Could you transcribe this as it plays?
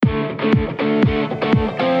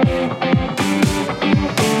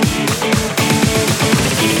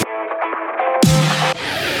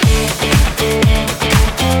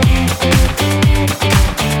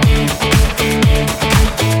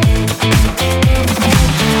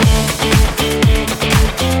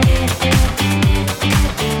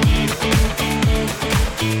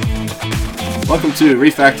to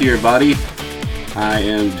Refactor Your Body. I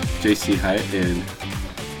am JC Hyatt, and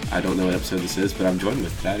I don't know what episode this is, but I'm joined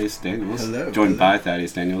with Thaddeus Daniels. Hello. Joined by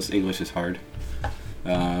Thaddeus Daniels. English is hard.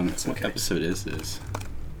 What okay. Episode is this?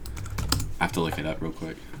 I have to look it up real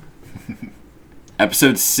quick.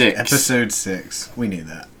 Episode 6. Episode 6. We need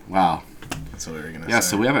that. Wow. That's what we were going to say. Yeah,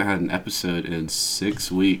 so we haven't had an episode in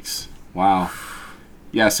 6 weeks. Wow.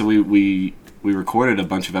 Yeah, so we recorded a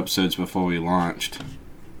bunch of episodes before we launched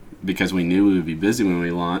because we knew we would be busy when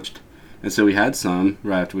we launched. And so we had some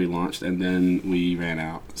right after we launched, and then we ran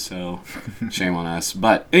out. So shame on us.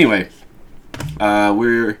 But anyway,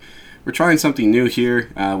 we're trying something new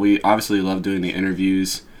here. We obviously love doing the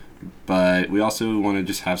interviews, but we also want to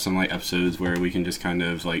just have some like episodes where we can just kind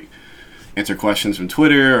of like answer questions from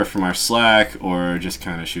Twitter or from our Slack, or just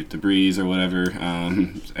kind of shoot the breeze or whatever.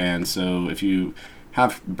 And so if you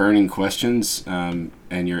have burning questions and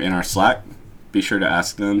you're in our Slack, be sure to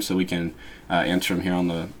ask them so we can answer them here on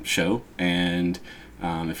the show. And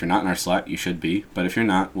if you're not in our Slack, you should be. But if you're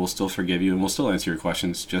not, we'll still forgive you and we'll still answer your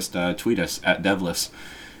questions. Just tweet us at Devless.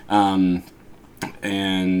 And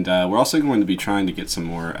we're also going to be trying to get some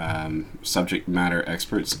more subject matter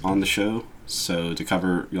experts on the show. So to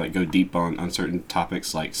cover, like, go deep on certain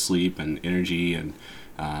topics like sleep and energy and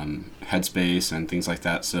headspace and things like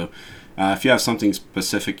that. So if you have something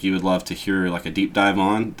specific you would love to hear, like a deep dive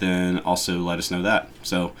on, then also let us know that.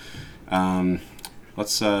 So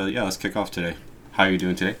let's kick off today. How are you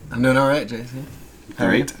doing today? I'm doing all right, JC.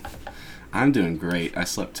 Great. I'm doing great. I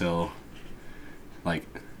slept till like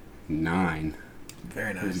 9.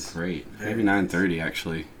 Very nice. It was great. Maybe 9:30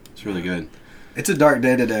 actually. It's really good. It's a dark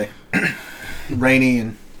day today. Rainy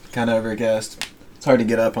and kind of overcast. It's hard to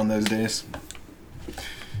get up on those days.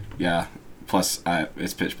 Yeah. Plus,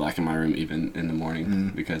 it's pitch black in my room even in the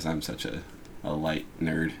morning because I'm such a light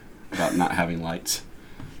nerd about not having lights.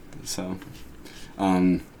 So,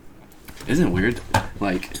 isn't it weird?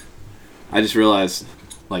 Like, I just realized,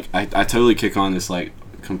 like, I totally kick on this, like,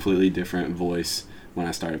 completely different voice when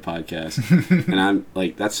I start a podcast. And I'm,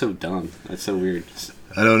 like, that's so dumb. That's so weird.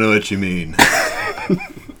 I don't know what you mean.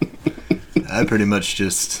 I pretty much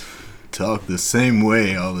just talk the same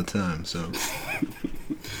way all the time, so...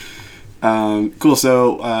 Cool.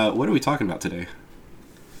 So, what are we talking about today?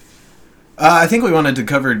 I think we wanted to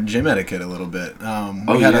cover gym etiquette a little bit.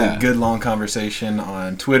 We had a good long conversation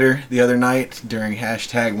on Twitter the other night during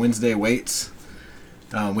hashtag Wednesday Weights,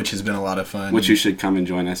 which has been a lot of fun. Which you should come and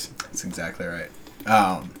join us. That's exactly right.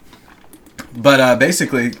 But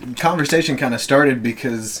basically, conversation kind of started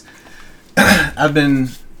because I've been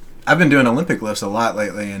doing Olympic lifts a lot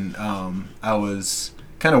lately, and I was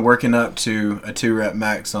kind of working up to a 2-rep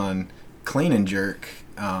max on clean and jerk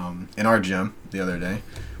in our gym the other day,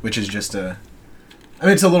 which is just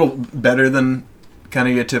it's a little better than kind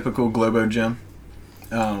of your typical Globo gym.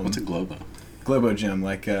 What's a Globo? Globo gym,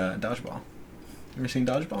 like dodgeball. You ever seen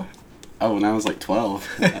dodgeball? Oh, when I was like 12.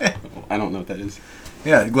 I don't know what that is.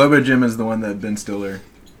 Yeah, Globo gym is the one that Ben Stiller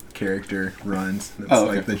character runs. It's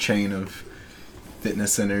like the chain of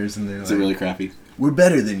fitness centers, and they're Is it really crappy? We're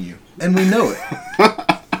better than you, and we know it.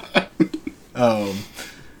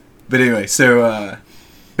 But anyway, so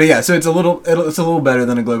it's a little better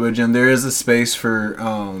than a Globo gym. There is a space for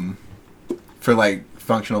like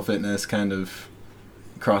functional fitness kind of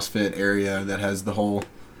CrossFit area that has the whole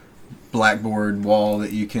blackboard wall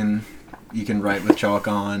that you can write with chalk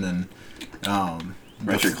on, and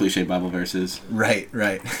write your cliche Bible verses. Right.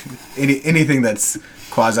 Anything that's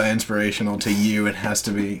quasi-inspirational to you, it has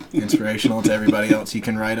to be inspirational to everybody else. You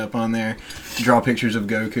can write up on there, draw pictures of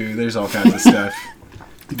Goku. There's all kinds of stuff.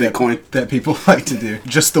 Bitcoin that people like to do.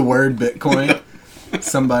 Just the word Bitcoin.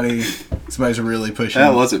 Somebody's really pushing.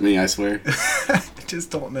 That wasn't me, I swear. I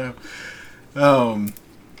just don't know.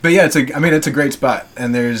 But yeah, it's a great spot,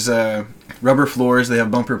 and there's rubber floors. They have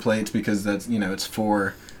bumper plates because that's it's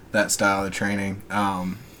for that style of training.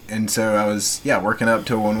 And so I was working up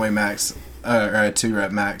to a 1-way max or a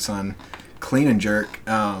 2-rep max on clean and jerk.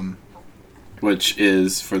 Which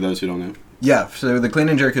is, for those who don't know. Yeah, so the clean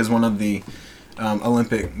and jerk is one of the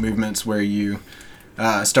Olympic movements where you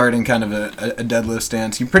start in kind of a deadlift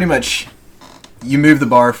stance. You pretty much move the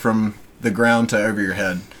bar from the ground to over your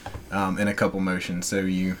head in a couple motions. So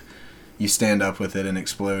you stand up with it and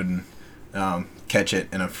explode and catch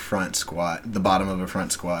it in a front squat, the bottom of a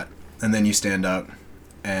front squat, and then you stand up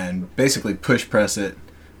and basically push press it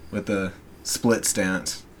with a split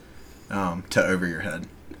stance to over your head.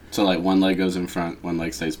 So like one leg goes in front, one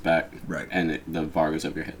leg stays back, right, and the bar goes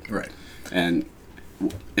over your head. Right. And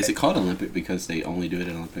is it called Olympic because they only do it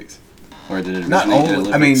in Olympics? Or did it not originate only? in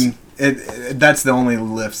Olympics? I mean, that's the only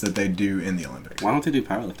lifts that they do in the Olympics. Why don't they do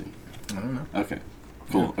powerlifting? I don't know. Okay.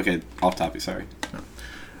 Cool. Okay, off topic, sorry.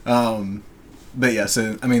 But yeah,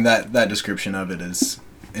 so I mean that description of it is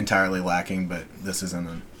entirely lacking. But this isn't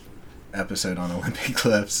an episode on Olympic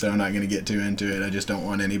lifts, so I'm not going to get too into it. I just don't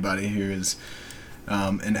want anybody who is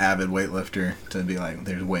an avid weightlifter to be like,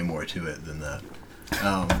 "There's way more to it than that."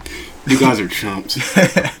 You guys are chumps.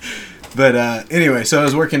 But anyway, so I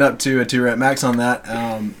was working up to a 2-rep max on that,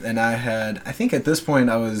 and I think at this point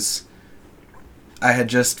I had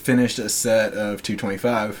just finished a set of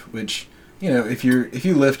 225, which, you know, if you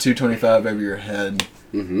lift 225 over your head,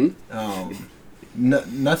 Mm-hmm.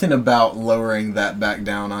 Nothing about lowering that back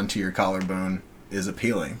down onto your collarbone is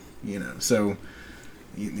appealing, you know. So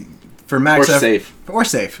for max Or safe.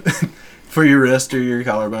 for your wrist or your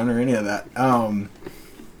collarbone or any of that.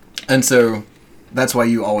 And so that's why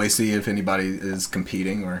you always see if anybody is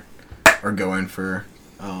competing or going for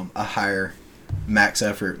a higher max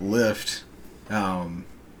effort lift,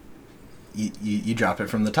 you drop it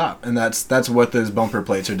from the top, and that's what those bumper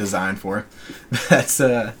plates are designed for.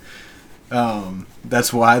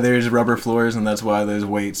 That's why there's rubber floors, and that's why those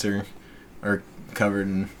weights are covered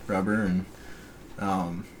in rubber, and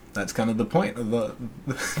that's kind of the point of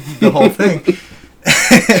the whole thing.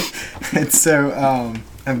 And so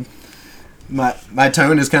my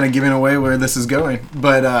tone is kind of giving away where this is going,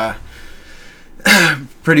 but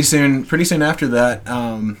pretty soon after that,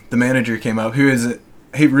 the manager came up,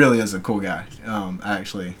 he really is a cool guy. I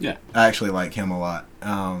actually like him a lot.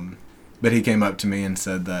 But he came up to me and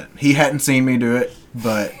said that he hadn't seen me do it,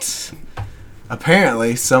 but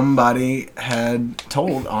apparently somebody had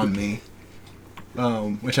told on me,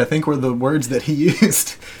 which I think were the words that he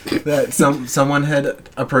used, that someone had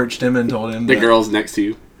approached him and told him The girls next to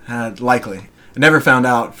you. Likely. I never found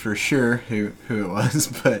out for sure who it was,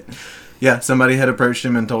 but yeah, somebody had approached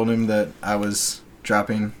him and told him that I was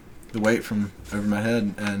dropping the weight from over my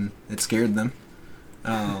head, and it scared them.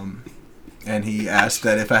 And he asked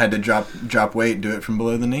that if I had to drop weight, do it from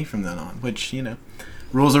below the knee from then on, which, you know,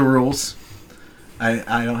 rules are rules.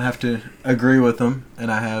 I don't have to agree with them,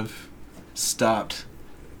 and I have stopped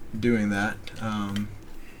doing that.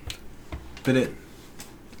 But it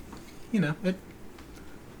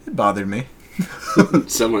bothered me.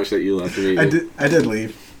 So much that you left me. I did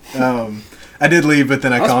leave. I did leave, but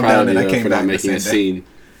then I calmed down and I came back making a scene.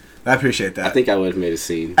 I appreciate that. I think I would have made a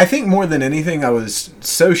scene. I think more than anything, I was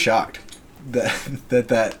so shocked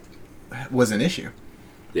that was an issue.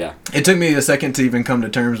 Yeah. It took me a second to even come to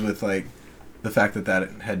terms with like the fact that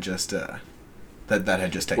had just that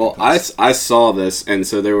had just taken place. I saw this, and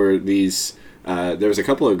so there were these. There was a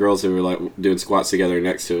couple of girls that were like doing squats together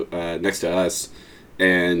next to us,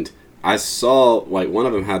 and I saw like one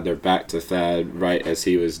of them had their back to Thad right as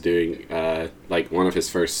he was doing like one of his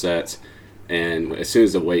first sets, and as soon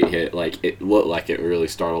as the weight hit, like it looked like it really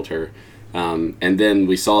startled her. And then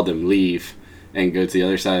we saw them leave and go to the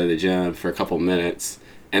other side of the gym for a couple minutes,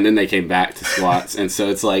 and then they came back to squats. And so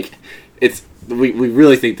it's like, we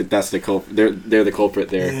really think that that's the culprit. They're the culprit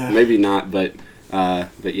there. Yeah. Maybe not, but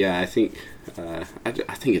yeah, I think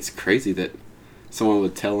it's crazy that someone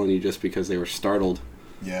would tell on you just because they were startled.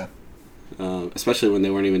 Yeah. Especially when they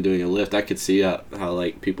weren't even doing a lift. I could see how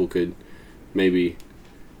like people could maybe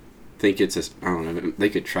think I don't know, they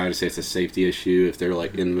could try to say it's a safety issue if they're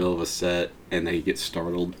like in the middle of a set and they get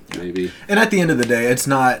startled, maybe. And at the end of the day, it's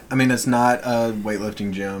not a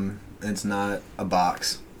weightlifting gym. It's not a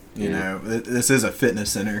box. You know, this is a fitness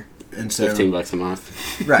center. And so $15 a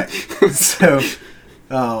month. Right. So,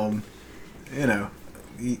 you know,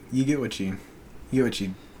 you get what you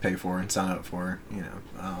pay for and sign up for, you know.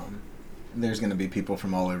 There's going to be people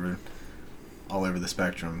from all over the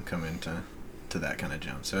spectrum come into that kind of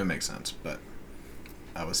gym, so it makes sense. But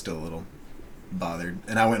I was still a little bothered,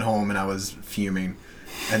 and I went home and I was fuming,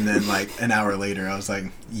 and then like an hour later I was like,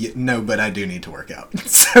 no, but I do need to work out.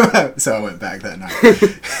 So I went back that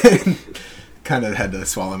night. Kind of had to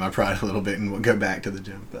swallow my pride a little bit and go back to the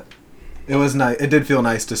gym, but it was nice. It did feel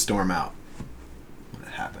nice to storm out when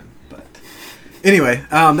it happened. But anyway,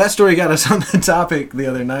 that story got us on the topic the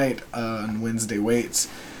other night on Wednesday Weights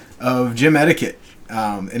of gym etiquette.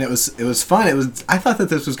 And it was fun. I thought that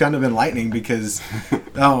this was kind of enlightening because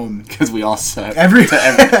we all suck.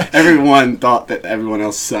 Everyone thought that everyone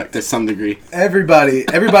else sucked to some degree. Everybody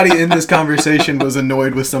in this conversation was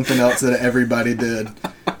annoyed with something else that everybody did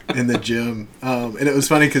in the gym. And it was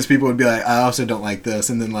funny because people would be like, I also don't like this.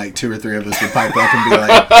 And then like 2 or 3 of us would pipe up and be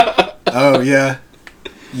like, oh yeah,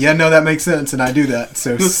 no, that makes sense. And I do that.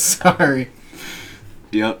 So sorry.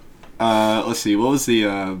 Yep. Let's see. What was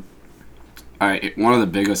the... All right, one of the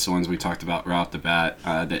biggest ones we talked about right off the bat,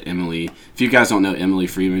 that Emily, if you guys don't know Emily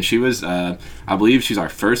Freeman, she was, I believe she's our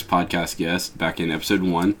first podcast guest back in episode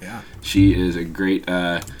 1. Yeah. She is a great,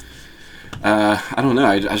 I don't know,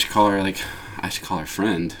 I should call her, I should call her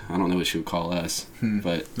friend. I don't know what she would call us,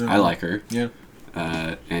 but I like her. Yeah.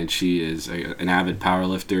 And she is an avid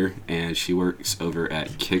powerlifter, and she works over at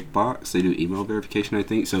Kickbox. They do email verification, I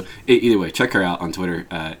think. So either way, check her out on Twitter,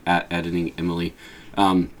 at Editing Emily.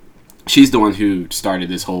 She's the one who started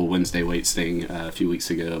this whole Wednesday weights thing a few weeks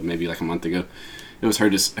ago, maybe like a month ago. It was her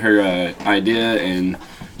idea, and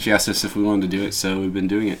she asked us if we wanted to do it, so we've been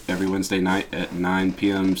doing it every Wednesday night at 9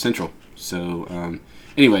 p.m. Central. So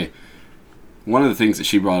anyway, one of the things that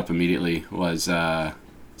she brought up immediately was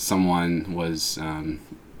someone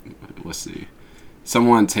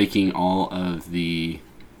taking all of the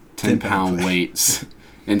 10-pound weights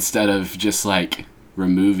instead of just like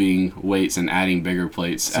removing weights and adding bigger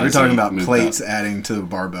plates. So we're talking about plates adding to the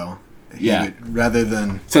barbell. Yeah. Rather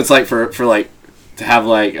than... So it's like for like to have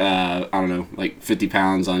like, I don't know, like 50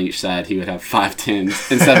 pounds on each side, he would have 5 10s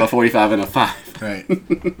instead of a 45 and a 5. Right.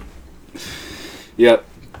 Yep.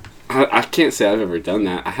 I can't say I've ever done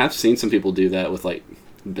that. I have seen some people do that with like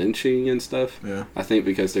benching and stuff. Yeah. I think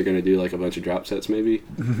because they're going to do like a bunch of drop sets maybe.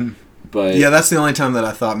 But yeah, that's the only time that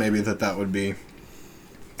I thought maybe that would be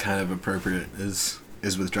kind of appropriate is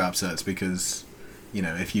with drop sets, because, you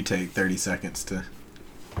know, if you take 30 seconds to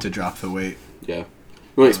drop the weight. Yeah. You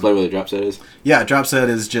want to explain what a drop set is? Yeah, drop set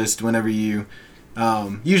is just whenever you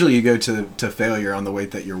usually you go to failure on the weight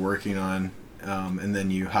that you're working on, and then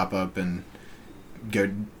you hop up and go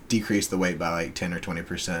decrease the weight by like 10 or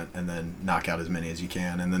 20% and then knock out as many as you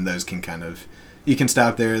can, and then those can kind of, you can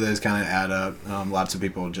stop there, those kind of add up. Lots of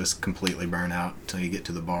people just completely burn out until you get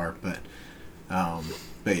to the bar,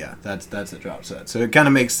 but yeah, that's a drop set. So it kind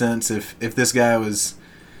of makes sense if this guy was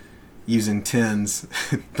using 10s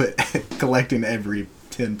but collecting every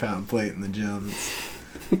 10-pound plate in the gym,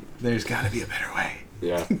 there's got to be a better way.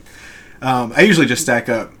 Yeah. I usually just stack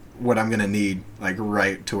up what I'm going to need, like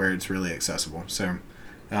right to where it's really accessible. So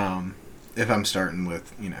if I'm starting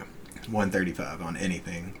with, 135 on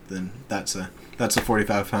anything, then that's a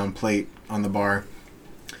 45-pound plate on the bar.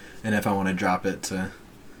 And if I want to drop it to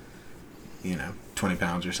 20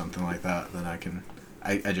 pounds or something like that, then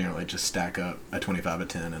I generally just stack up a 25, a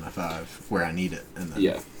 10, and a 5 where I need it, and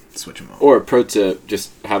then switch them over. Or a pro tip,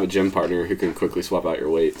 just have a gym partner who can quickly swap out your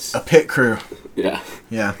weights. A pit crew. Yeah.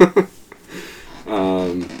 Yeah.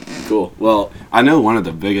 Cool. Well, I know one of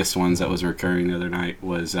the biggest ones that was recurring the other night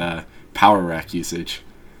was power rack usage,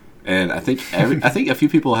 and I think a few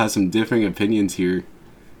people have some differing opinions here,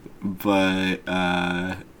 but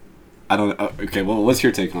I don't. Okay, well, what's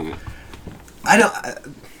your take on it? I don't.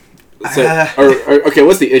 Okay,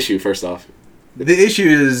 what's the issue first off? The issue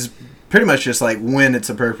is pretty much just like when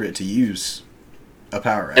it's appropriate to use a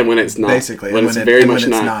power rack, and when it's not. Basically, when it's very much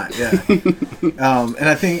not. Yeah. And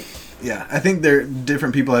I think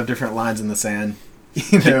different people have different lines in the sand,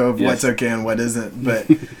 of what's okay and what isn't. But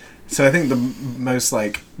so I think the most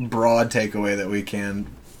like broad takeaway that we can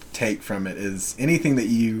take from it is anything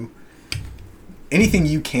you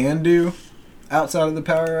can do outside of the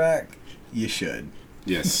power rack, you should.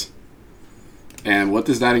 Yes. And what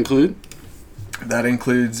does that include? That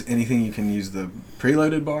includes anything you can use the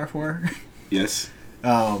preloaded bar for. Yes.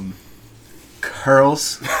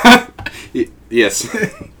 Curls. Yes.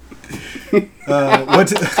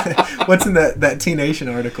 What's in that T-Nation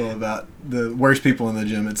article about the worst people in the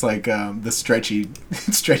gym? It's like the stretchy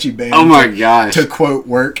band. Oh my gosh. To quote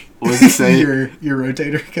work. What does it say? your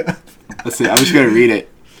rotator cuff. Let's see. I'm just gonna read it.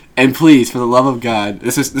 And please, for the love of God,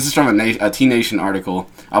 this is from a T-Nation article.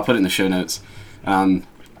 I'll put it in the show notes. And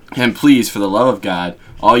please, for the love of God,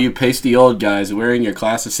 all you pasty old guys wearing your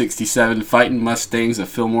class of '67 fighting Mustangs of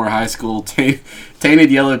Fillmore High School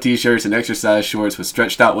tainted yellow T-shirts and exercise shorts with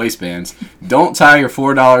stretched out waistbands, don't tie your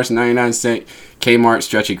 $4.99 Kmart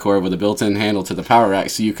stretchy cord with a built-in handle to the power rack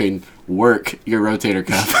so you can work your rotator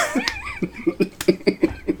cuff.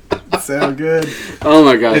 So good. Oh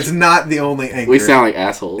my gosh. It's not the only anchor. We sound like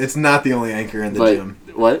assholes. It's not the only anchor in the gym.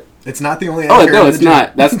 What? It's not the only anchor in the gym. Oh, no, it's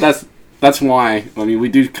not. That's why. I mean, we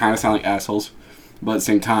do kind of sound like assholes, but at the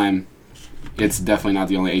same time, it's definitely not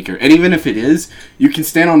the only anchor. And even if it is, you can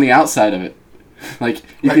stand on the outside of it. Like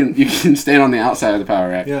you can stand on the outside of the power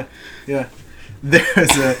rack. Yeah, yeah.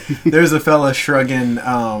 There's a fella shrugging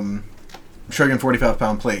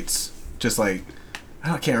 45-pound plates, just like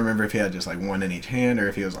I can't remember if he had just like one in each hand or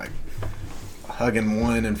if he was like hugging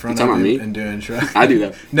one in front of him and doing shrugs. I do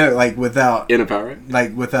that. No, like without in a power rack.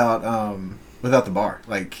 Like without the bar.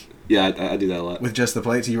 Like Yeah, I do that a lot. With just the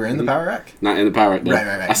plates, you were in the power rack? Not in the power rack. No.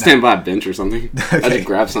 Right. I stand by a bench or something. I Okay. just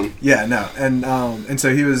grab some. Yeah, no. And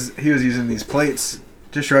so he was using these plates,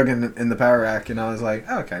 just shrugging in the power rack, and I was like,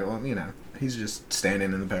 oh, okay, well, he's just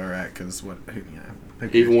standing in the power rack because who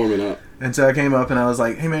He's cares? warming up. And so I came up and I was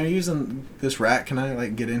like, hey man, are you using this rack? Can I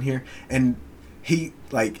get in here? And he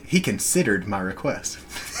considered my request.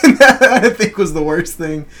 That I think was the worst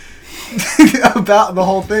thing about the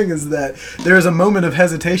whole thing, is that there was a moment of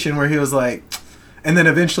hesitation where he was like, and then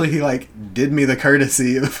eventually he did me the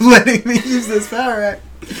courtesy of letting me use this power rack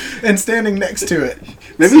and standing next to it.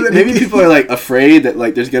 Maybe people are afraid that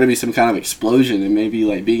there's gonna be some kind of explosion, and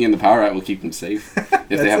maybe being in the power rack will keep them safe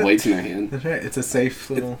if they have weights in their hand. That's right. It's a safe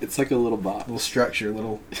little It's like a little box. little structure,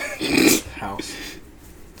 little house.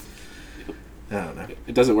 I don't know.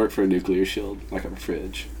 It doesn't work for a nuclear shield like a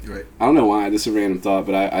fridge. Right. I don't know why. This is a random thought,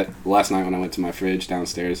 but I last night when I went to my fridge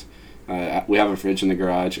downstairs, we have a fridge in the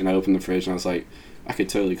garage, and I opened the fridge and I was like, I could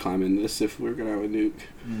totally climb in this if we're gonna have a nuke.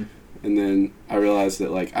 Mm. And then I realized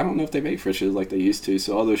that I don't know if they make fridges like they used to.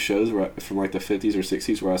 So all those shows from the 50s or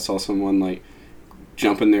 60s where I saw someone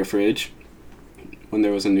jump in their fridge when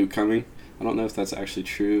there was a nuke coming. I don't know if that's actually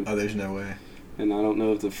true. Oh, there's no way. And I don't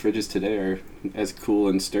know if the fridges today are as cool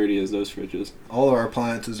and sturdy as those fridges. All of our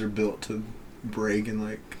appliances are built to break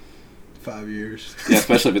in 5 years. Yeah,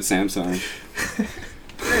 especially if it's Samsung.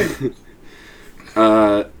 Hey.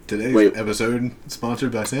 Today's episode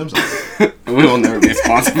sponsored by Samsung. We will never be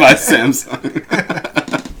sponsored by Samsung.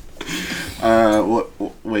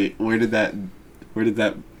 Wait, where did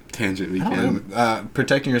that tangent begin? I don't know.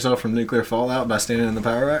 Protecting yourself from nuclear fallout by standing in the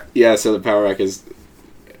power rack? Yeah, so the power rack is...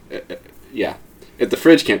 yeah. If the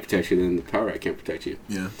fridge can't protect you, then the power rack can't protect you.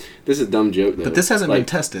 Yeah. This is a dumb joke, though. But this hasn't been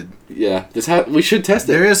tested. Yeah. We should test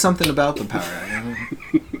it. There is something about the power rack.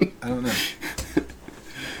 I don't know.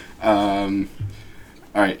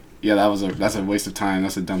 All right. Yeah, that's a waste of time.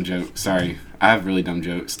 That's a dumb joke. Sorry. I have really dumb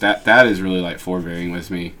jokes. That is really forbearing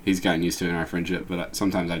with me. He's gotten used to it in our friendship, but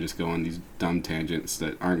sometimes I just go on these dumb tangents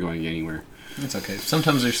that aren't going anywhere. It's okay.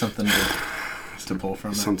 Sometimes there's something to pull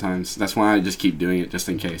from it. Sometimes. That's why I just keep doing it just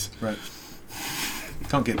in case. Right.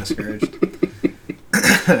 Don't get discouraged.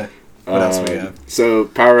 What else we have? So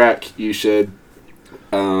power rack, you should.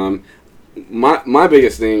 My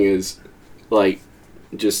biggest thing is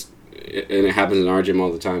just, and it happens in our gym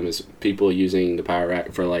all the time, is people using the power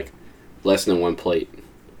rack for less than one plate.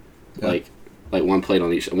 Yeah. Like one plate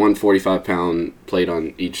on each, 145-pound plate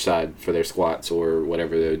on each side for their squats or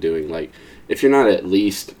whatever they're doing. If you're not at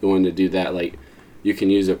least going to do that, you can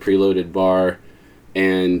use a preloaded bar.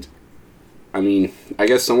 And I mean, I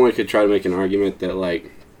guess someone could try to make an argument that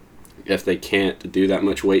if they can't do that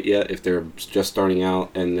much weight yet, if they're just starting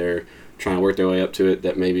out and they're trying to work their way up to it,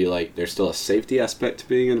 that maybe there's still a safety aspect to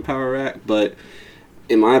being in a power rack. But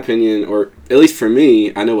in my opinion, or at least for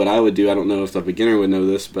me, I know what I would do. I don't know if the beginner would know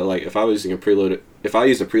this, but if I was using if I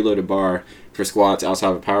used a preloaded bar for squats outside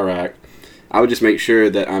of a power rack, I would just make sure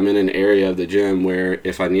that I'm in an area of the gym where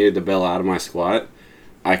if I needed to bail out of my squat,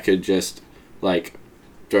 I could just let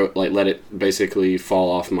it basically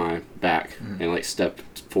fall off my back and step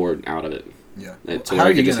forward out of it. Yeah. So how I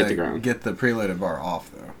are could you just hit gonna the ground. get the preloaded bar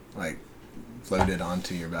off though? Loaded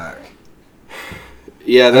onto your back.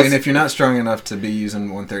 Yeah, I mean, if you're not strong enough to be using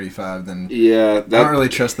 135, then yeah, I don't really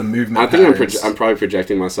trust the movement. I think patterns. I'm probably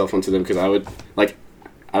projecting myself onto them because I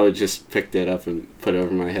would just pick that up and put it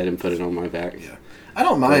over my head and put it on my back. Yeah, I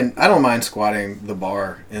don't mind squatting the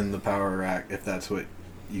bar in the power rack if that's what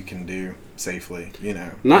you can do safely.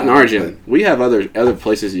 Not in our gym. We have other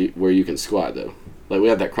places where you can squat though. We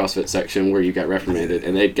have that CrossFit section where you got reprimanded,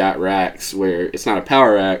 and they've got racks where it's not a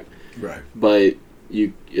power rack, right? But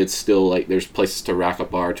it's still there's places to rack a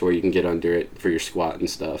bar to where you can get under it for your squat and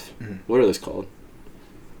stuff. Mm-hmm. What are those called?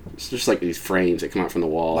 It's just these frames that come out from the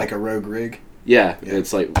wall, like a rogue rig. Yeah.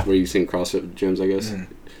 It's where you see in CrossFit gyms, I guess.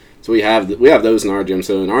 Mm-hmm. So we have those in our gym.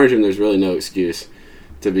 So in our gym, there's really no excuse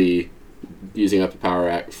to be using up a power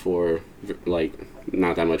rack for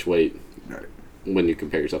not that much weight. Right. When you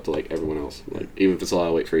compare yourself to everyone else, even if it's a lot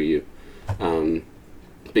of weight for you,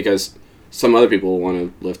 because some other people want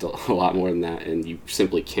to lift a lot more than that, and you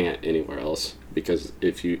simply can't anywhere else. Because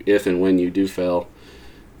if and when you do fail,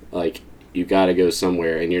 you got to go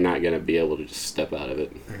somewhere, and you're not gonna be able to just step out of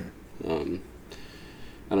it. Mm-hmm.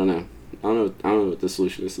 I don't know what the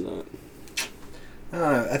solution is to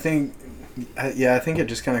that. I think it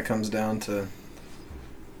just kind of comes down to,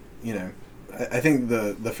 I think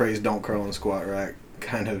the phrase "don't curl and squat rack"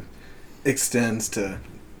 kind of extends to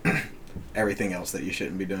everything else that you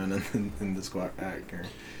shouldn't be doing in the squat rack.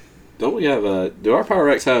 Don't we have do our power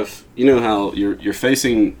racks have, how you're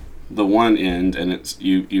facing the one end, and it's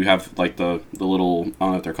you have like the little, I don't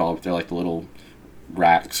know what they're called, but they're like the little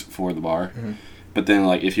racks for the bar. Mhm. But then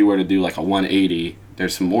like if you were to do like a 180,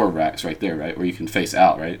 there's some more racks right there, right, where you can face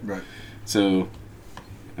out, right? Right. So,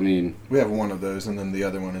 I mean, We have one of those, and then the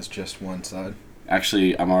other one is just one side.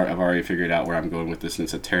 actually, I've already figured out where I'm going with this, and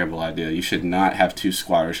it's a terrible idea. You should not have two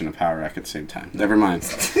squatters in a power rack at the same time. Never mind.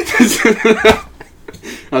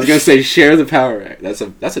 I was gonna say share the power rack. That's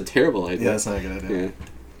a terrible idea. Yeah, that's not a good idea.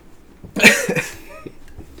 Yeah.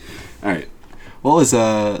 All right. What was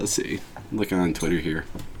let's see. I'm looking on Twitter here.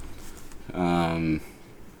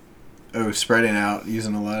 Oh, spreading out,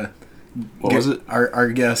 using a lot of... What was it?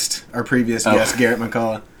 Our previous guest, Garrett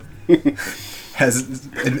McCullough, has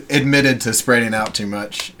admitted to spreading out too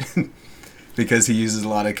much because he uses a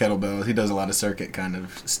lot of kettlebells. He does a lot of circuit kind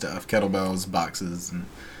of stuff. Kettlebells, boxes, and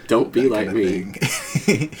Don't be that like kind of me.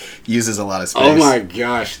 thing. Uses a lot of space. Oh my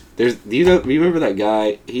gosh! Do you remember that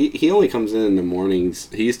guy? He only comes in the mornings.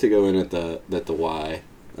 He used to go in at the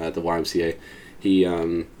YMCA. He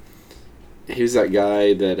was that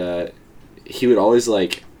guy that he would always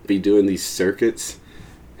like be doing these circuits,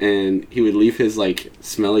 and he would leave his like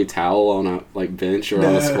smelly towel on a like bench or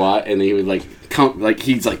on a squat, and he would like come like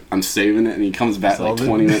he's like, I'm saving it, and he comes back like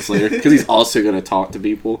 20 minutes later because he's also gonna talk to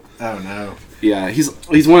people. Oh no. Yeah, he's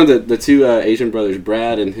one of the two Asian brothers,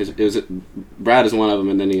 Brad, and Brad is one of them,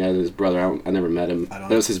 and then he had his brother. I never met him. That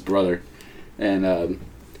was his brother, and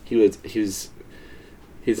he's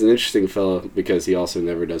an interesting fellow because he also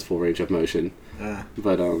never does full range of motion.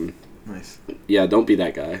 But Nice. yeah, don't be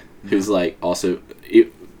that guy who's like also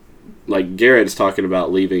like Garrett's talking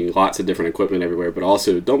about leaving lots of different equipment everywhere, but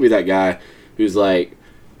also don't be that guy who's like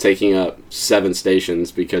taking up 7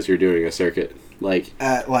 stations because you're doing a circuit. Like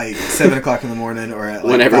At like 7 o'clock in the morning or at like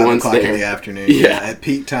When 5 everyone's o'clock there. in the afternoon. Yeah. At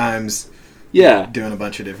peak times, yeah, doing a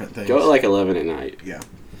bunch of different things. go at like 11 at night. Yeah.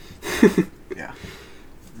 Yeah.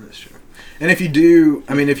 That's true. And if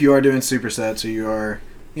you are doing supersets, or you are,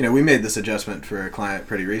 we made this adjustment for a client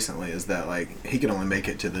pretty recently, is that like he could only make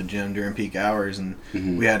it to the gym during peak hours, and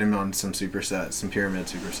we had him on some supersets, some pyramid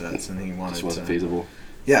supersets, and he wanted Just wasn't to, feasible.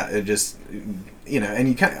 yeah, it just, and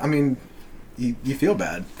you kind of, you feel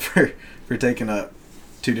bad for taking up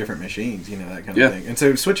 2 different machines, that kind of thing. And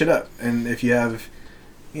so switch it up. And if you have,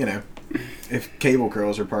 if cable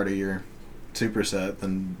curls are part of your superset,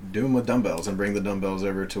 then do them with dumbbells and bring the dumbbells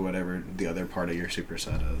over to whatever the other part of your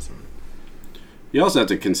superset is. You also have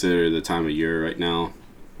to consider the time of year right now.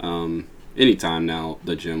 Anytime now,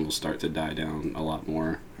 the gym will start to die down a lot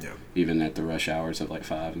more. Yeah. Even at the rush hours of like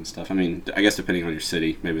 5 and stuff. I mean, I guess depending on your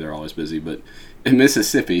city, maybe they're always busy. But in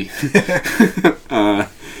Mississippi,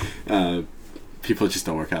 people just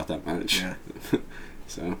don't work out that much. Yeah.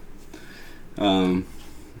 So,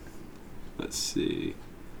 let's see.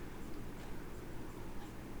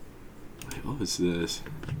 Wait, what was this?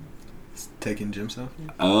 Taking gym selfie?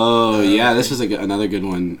 Oh, yeah, this was another good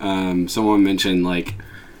one. Someone mentioned, like,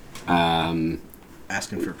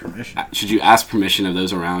 Asking for permission. should you ask permission of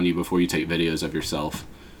those around you before you take videos of yourself?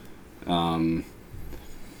 I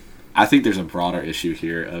think there's a broader issue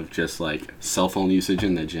here of just, like, cell phone usage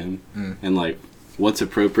in the gym. And, like, what's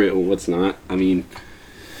appropriate and what's not. I mean,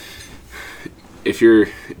 if you're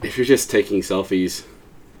just taking selfies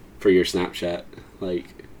for your Snapchat, like,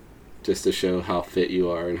 just to show how fit you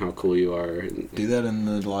are and how cool you are. And, Do that in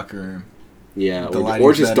the locker room. yeah, The or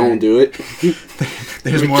lighting's just better. don't do it.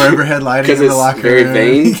 There's more overhead lighting Because in the it's locker very room.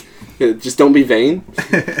 vain. Just don't be vain.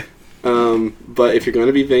 But if you're going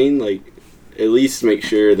to be vain, like, at least make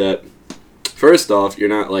sure that, first off, you're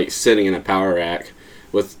not, like, sitting in a power rack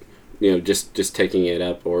with, just taking it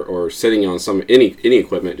up, or sitting on any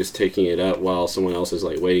equipment, just taking it up while someone else is,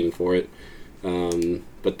 like, waiting for it.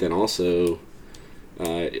 But then also,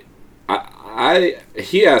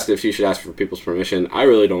 he asked if you should ask for people's permission. I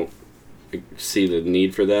really don't see the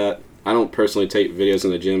need for that. I don't personally take videos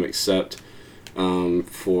in the gym except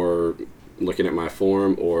for looking at my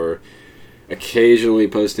form or occasionally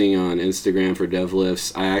posting on Instagram for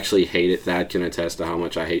deadlifts. I actually hate it. Thad can attest to how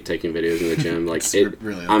much I hate taking videos in the gym. Like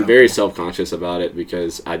really I'm very self-conscious about it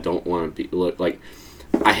because I don't want to look like.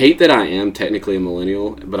 I hate that I am technically a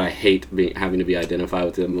millennial, but I hate having to be identified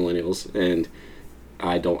with the millennials, and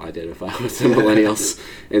I don't identify with the millennials,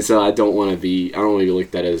 and so I don't want to be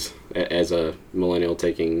looked at as a millennial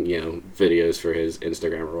taking videos for his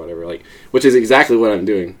Instagram or whatever, like, which is exactly what I'm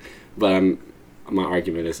doing, but my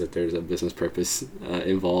argument is that there's a business purpose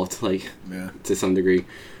involved, like, to some degree.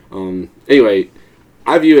 Anyway,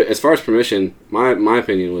 I view it as far as permission. My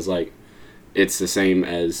opinion was like, it's the same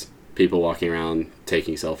as people walking around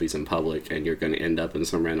taking selfies in public, and you're going to end up in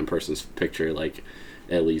some random person's picture. Like,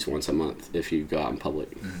 at least once a month if you go out in public,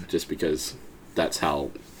 just because that's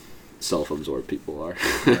how self-absorbed people are.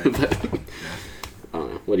 Right. But, I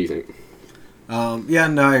don't know. What do you think? Yeah,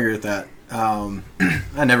 no, I agree with that.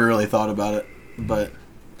 I never really thought about it, but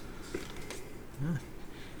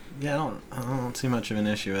yeah, I don't see much of an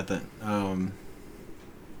issue with it.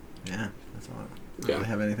 Yeah, that's all. I don't really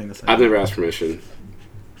have anything to say. I've never asked permission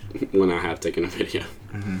when I have taken a video.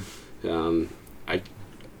 Mm-hmm.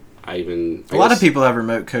 I lot of guess- people have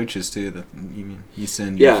remote coaches too that you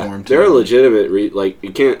send your form to. they're a legitimate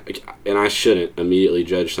you can't, and I shouldn't immediately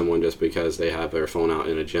judge someone just because they have their phone out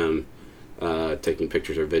in a gym taking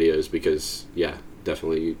pictures or videos, because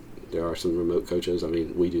definitely there are some remote coaches. I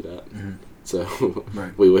mean, we do that. Mhm. So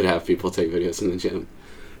Right. we would have people take videos in the gym.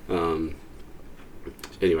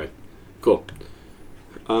 Anyway, cool.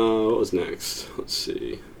 What was next? Let's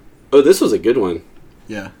see. Oh, this was a good one.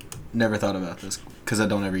 Yeah, never thought about this because I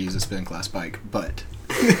don't ever use a spin class bike, but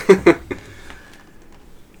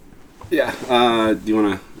Yeah. Do you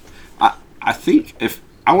want to? I think if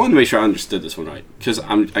I wanted to make sure I understood this one right, because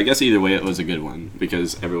I guess either way it was a good one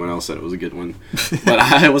because everyone else said it was a good one, but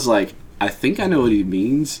I was like, I think I know what he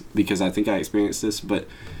means because I think I experienced this. But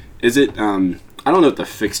is it? I don't know what the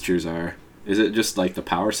fixtures are. Is it just like the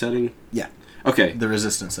power setting? Yeah. Okay. the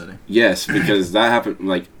resistance setting. Yes, because that happened.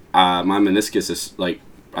 Like my meniscus is like,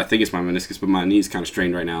 I think it's my meniscus, but my knee's kind of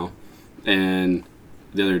strained right now. And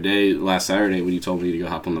the other day, last Saturday, when you told me to go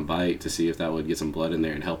hop on the bike to see if that would get some blood in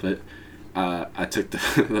there and help it, I took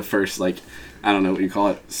the first, like, I don't know what you call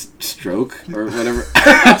it, stroke or whatever.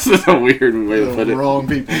 That's just a weird way to put it. Wrong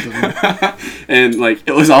people. And like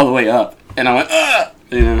it was all the way up, and I went, ah!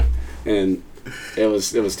 You know, and it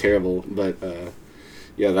was terrible. But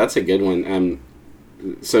yeah, that's a good one.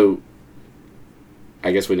 So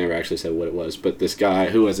I guess we never actually said what it was, but this guy,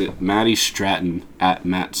 who was it? Matty Stratton, at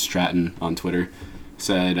Matt Stratton on Twitter,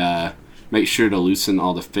 said, make sure to loosen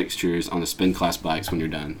all the fixtures on the spin class bikes when you're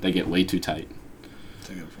done. They get way too tight. That's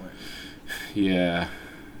a good point. Yeah.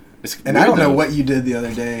 And I don't know what you did the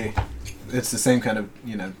other day. It's the same kind of,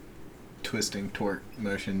 twisting torque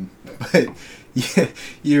motion, but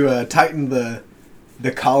you tightened the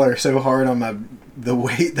collar so hard on the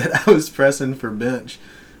weight that I was pressing for bench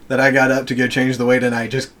that I got up to go change the weight and I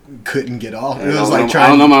just couldn't get off. It was like I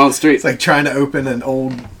don't know my own street. It's like trying to open an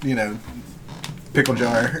old, pickle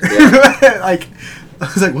jar. Yeah. Like, I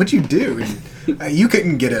was like, what'd you do? And you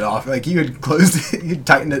couldn't get it off. Like, you had closed it, you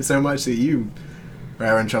tightened it so much that you were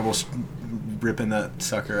having trouble ripping that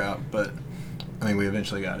sucker out. But, I mean, we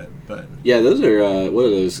eventually got it. But Yeah, those are, what are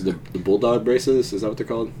those? The Bulldog braces? Is that what they're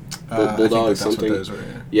called? I Bulldog think that's something? what those were,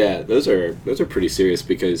 yeah. Yeah, those are pretty serious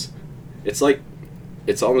because it's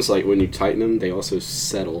almost like when you tighten them, they also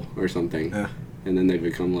settle or something. Yeah. And then they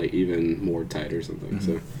become like even more tight or something.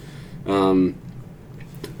 Mm-hmm. So,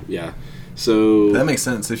 yeah. So That makes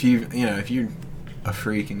sense. If you're a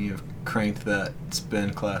freak and you've cranked that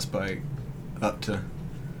spin class bike up to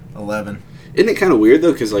 11. isn't it kind of weird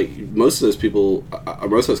though? Because like most of those people,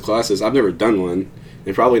 most of those classes, I've never done one,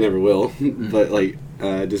 and probably never will. Mm-hmm. But like,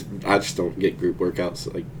 I just don't get group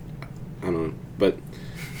workouts. Like, I don't know. But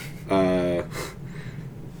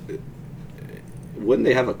wouldn't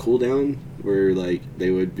they have a cool down where like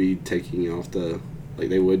they would be taking off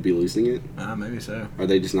they would be loosening it? Maybe so. Are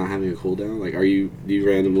they just not having a cool down? Like, do you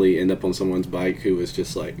randomly end up on someone's bike who was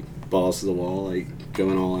just like balls to the wall, like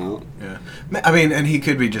going all out? Yeah. I mean, and he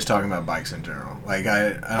could be just talking about bikes in general. Like,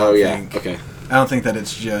 I Oh don't yeah, think, okay. I don't think that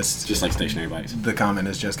it's just Just like stationary bikes. the comment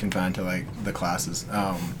is just confined to like the classes.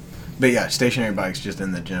 But yeah, stationary bikes just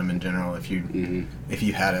in the gym in general. If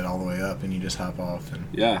you had it all the way up and you just hop off and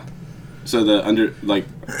Yeah. So the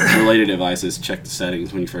related advice is check the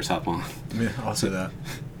settings when you first hop on, yeah, also that.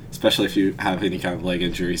 especially if you have any kind of leg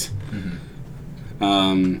injuries.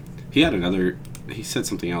 He said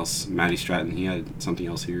something else. Matty Stratton. He had something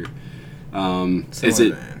else here.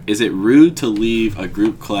 Is it rude to leave a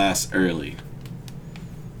group class early?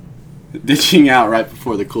 Ditching out right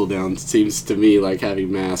before the cool down seems to me like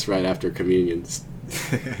having mass right after communion.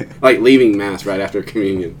 Like leaving mass right after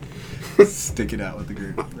communion. Stick it out with the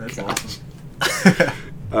group. That's awesome.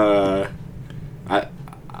 I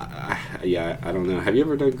don't know. Have you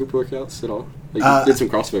ever done group workouts at all? Like you did some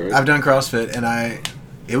CrossFit, right? I've done CrossFit, and I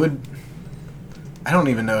don't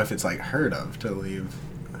even know if it's like heard of to leave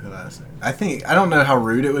class. I don't know how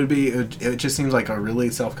rude it would be. It just seems like a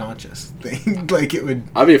really self-conscious thing. Like it would.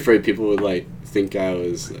 I'd be afraid people would like think I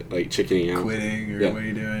was like chickening out, Quitting or Yeah. what are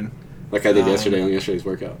you doing? like I did yesterday on yesterday's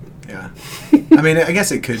workout. Yeah. I mean, I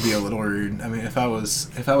guess it could be a little rude. I mean, if I was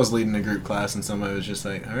leading a group class and somebody was just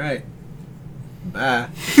like, "All right, bye,"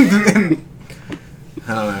 I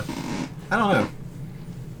don't know.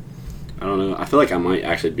 I don't know. I feel like I might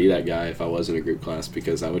actually be that guy if I was in a group class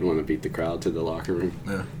because I would want to beat the crowd to the locker room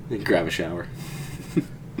and grab a shower.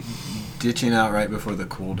 Ditching out right before the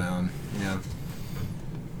cool down. Yeah.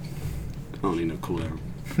 I don't need no cool down.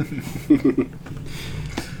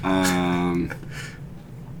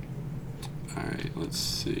 All right, let's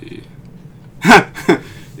see.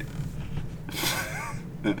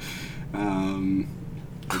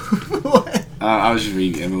 What? I was just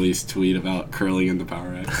reading Emily's tweet about curling in the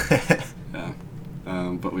power rack. Yeah.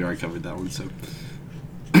 But we already covered that one, so.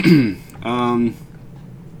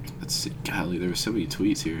 Let's see. Golly, there were so many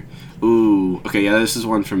tweets here. Ooh. Okay, yeah, this is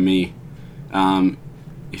one from me.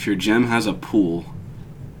 If your gym has a pool,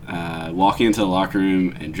 walking into the locker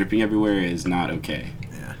room and dripping everywhere is not okay.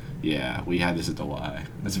 Yeah, we had this at the Y.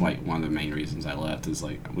 That's like one of the main reasons I left is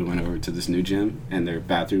like we went over to this new gym and their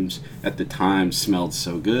bathrooms at the time smelled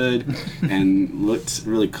so good and looked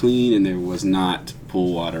really clean and there was not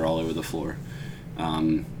pool water all over the floor.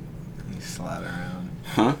 You slide around.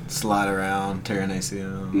 Huh? Slide around, tear an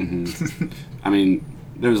ACL. Mm-hmm. I mean,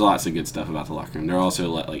 there's lots of good stuff about the locker room. There are also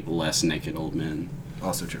like less naked old men.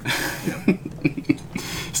 Also true. Yeah.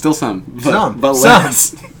 Still some. But Some.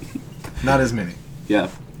 less. Not as many.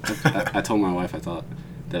 Yeah. I told my wife I thought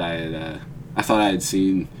I had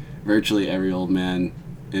seen virtually every old man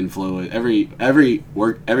in Flowwood,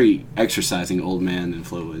 every exercising old man in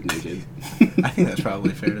Flowwood naked. I think that's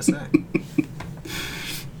probably fair to say.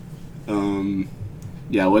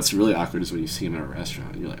 Yeah, what's really awkward is when you see him at a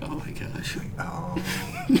restaurant and you're like, oh my gosh. Oh,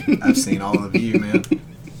 I've seen all of you, man.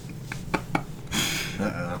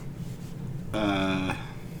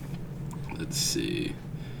 Let's see.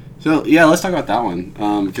 So, yeah, let's talk about that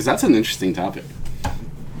one, because that's an interesting topic.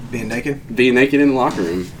 Being naked? Being naked in the locker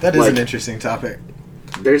room. That is an interesting topic.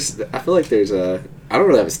 I feel like there's I don't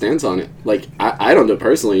really have a stance on it. Like, I don't do it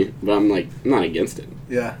personally, but I'm not against it.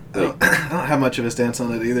 Yeah, Like, I don't have much of a stance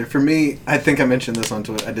on it either. For me, I think I mentioned this on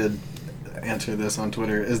Twitter. I did answer this on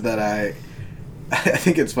Twitter, is that I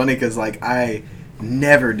think it's funny because, like, I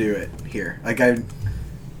never do it here. Like,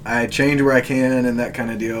 I change where I can and that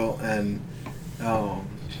kind of deal, and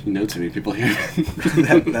you know too many people here.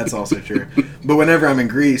 that's also true. But whenever I'm in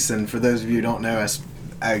Greece, and for those of you who don't know,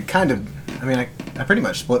 I pretty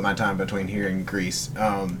much split my time between here and Greece.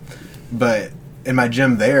 But in my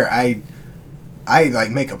gym there, I like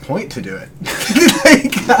make a point to do it.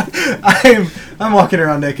 Like, I'm walking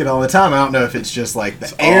around naked all the time. I don't know if it's just like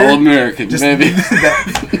the air. All American, maybe.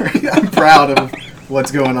 I'm proud of what's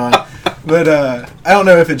going on, but I don't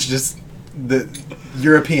know if it's just the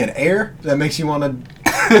European air that makes you want to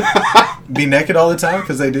be naked all the time,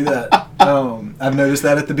 because they do that. I've noticed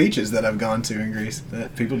that at the beaches that I've gone to in Greece,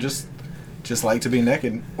 that people just like to be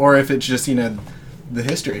naked, or if it's just the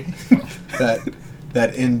history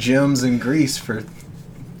that in gyms in Greece for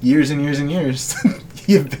years and years and years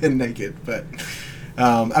you've been naked. But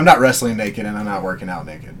I'm not wrestling naked and I'm not working out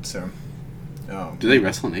naked. So do they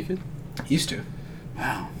wrestle naked? Used to.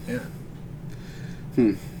 Wow. Yeah.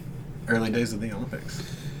 Early days of the Olympics.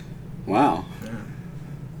 Wow.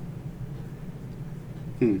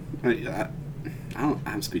 Yeah.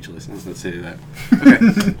 I'm speechless. I was going to say that.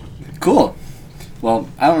 Okay. Cool. Well,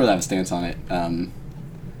 I don't really have a stance on it. I'm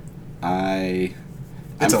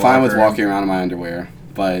fine with walking around in my underwear,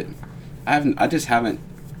 but I just haven't.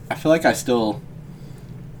 I feel like I still.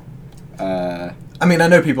 I mean, I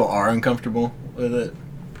know people are uncomfortable with it,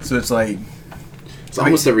 so it's like. It's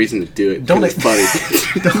almost a reason to do it. It's funny.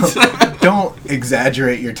 don't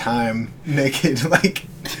exaggerate your time naked. Like,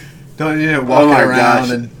 don't walking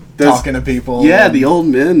around and talking to people. Yeah, the old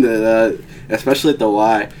men that, especially at the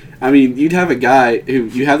Y. I mean, you'd have a guy who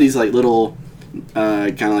you have these like little,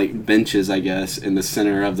 kind of like benches, I guess, in the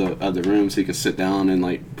center of the room, so you can sit down and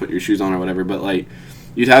like put your shoes on or whatever. But like,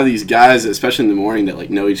 you'd have these guys, especially in the morning, that like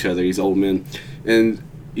know each other. These old men, and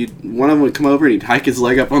one of them would come over and he'd hike his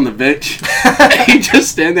leg up on the bench. He'd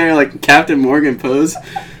just stand there like Captain Morgan pose,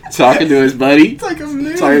 talking to his buddy, it's like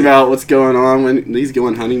talking about what's going on when he's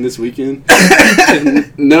going hunting this weekend.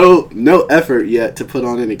 And no effort yet to put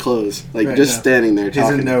on any clothes, standing there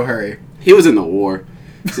talking. He's in no hurry. He was in the war,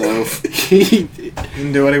 so he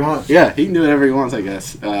can do what he wants. Yeah, he can do whatever he wants, I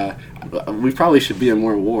guess. We probably should be in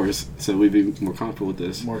more wars, so we'd be more comfortable with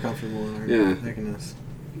this. More comfortable in our nakedness.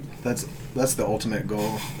 That's the ultimate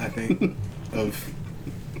goal, I think, of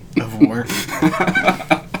war.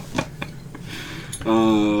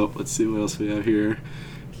 Let's see what else we have here.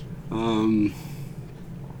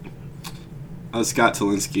 Scott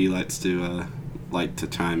Talinsky like to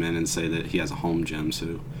chime in and say that he has a home gym,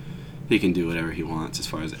 so he can do whatever he wants as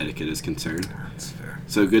far as etiquette is concerned. That's fair.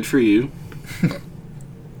 So good for you.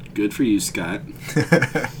 Good for you, Scott.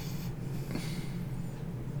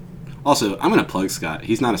 Also, I'm gonna plug Scott.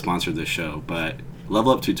 He's not a sponsor of this show, but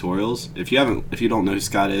Level Up Tutorials. If you don't know who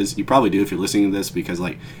Scott is, you probably do if you're listening to this, because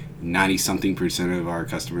like 90-something% of our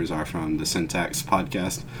customers are from the Syntax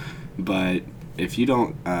podcast. But if you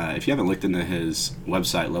haven't looked into his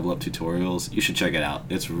website, Level Up Tutorials, you should check it out.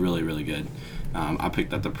 It's really, really good. I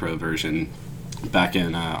picked up the pro version back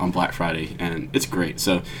in on Black Friday, and it's great.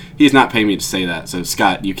 So he's not paying me to say that. So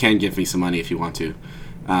Scott, you can give me some money if you want to,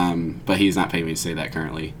 but he's not paying me to say that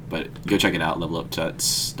currently. But go check it out,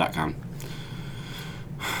 leveluptuts.com.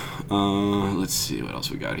 Let's see what else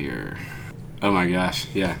we got here. Oh my gosh,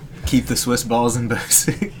 yeah. Keep the Swiss balls and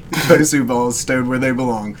Bosu balls stowed where they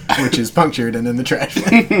belong, which is punctured and in the trash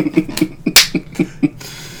can.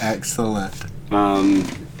 Excellent.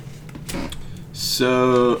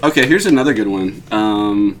 So, okay, here's another good one.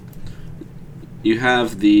 You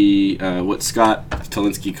have the, what Scott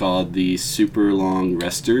Talinsky called the super long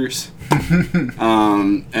resters.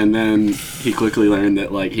 And then he quickly learned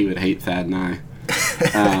that, like, he would hate Thad and I.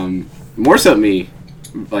 More so me,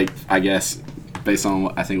 like, I guess, based on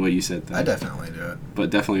what you said. Thad. I definitely do it. But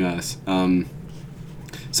definitely us.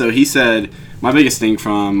 So he said, my biggest thing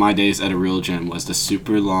from my days at a real gym was the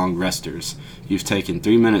super long resters. You've taken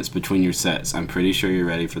 3 minutes between your sets. I'm pretty sure you're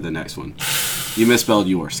ready for the next one. You misspelled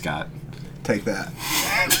your, Scott. Take that.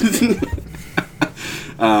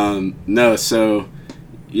 No, so,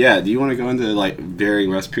 yeah, do you want to go into, like, varying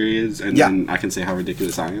rest periods, and then I can say how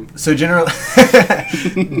ridiculous I am? So generally,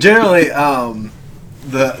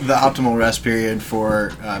 the optimal rest period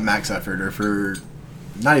for max effort, or for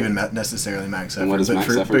not even necessarily max effort, what is but max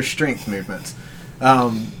for effort? strength movements,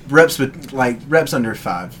 reps under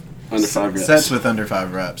 5. Under 5 reps. Sets with under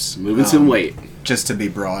 5 reps. Moving some weight. Just to be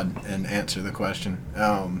broad and answer the question.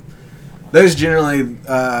 Those generally,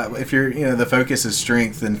 if the focus is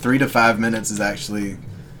strength, then 3 to 5 minutes is actually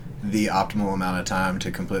the optimal amount of time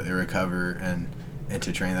to completely recover and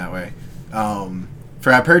to train that way.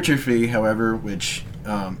 For hypertrophy, however, which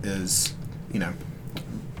is,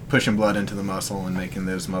 pushing blood into the muscle and making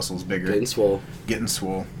those muscles bigger. Getting swole.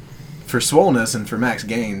 For swollenness and for max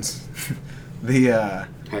gains, the...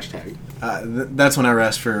 Hashtag. That's when I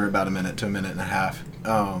rest for about a minute to a minute and a half.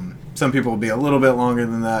 Some people will be a little bit longer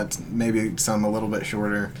than that, maybe some a little bit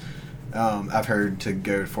shorter. I've heard to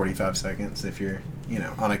go 45 seconds if you're,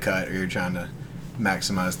 on a cut or you're trying to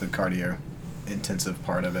maximize the cardio intensive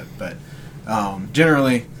part of it. But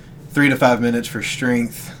generally, 3 to 5 minutes for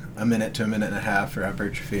strength, a minute to a minute and a half for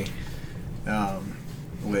hypertrophy,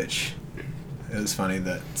 which... It was funny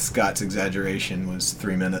that Scott's exaggeration was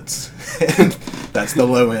 3 minutes. And that's the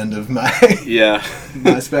low end of my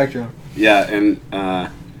my spectrum. Yeah, and on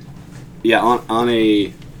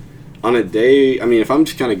a day, I mean, if I'm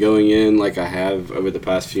just kind of going in like I have over the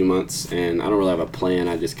past few months, and I don't really have a plan,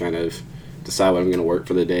 I just kind of decide what I'm going to work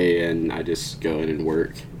for the day, and I just go in and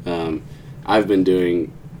work. I've been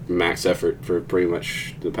doing max effort for pretty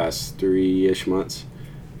much the past 3-ish months,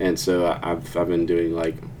 and so I've been doing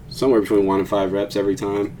like somewhere between 1 and 5 reps every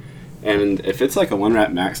time. And if it's like a 1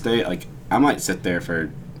 rep max day, like I might sit there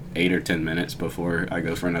for 8 or 10 minutes before I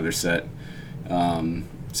go for another set.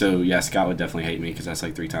 So yeah, Scott would definitely hate me because that's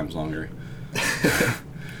like 3 times longer.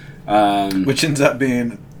 Which ends up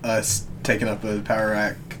being us taking up a power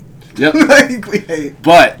rack. Yep. Like we hate.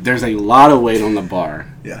 But there's a lot of weight on the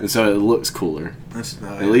bar. Yeah. And so it looks cooler.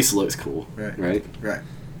 At least it looks cool. Right.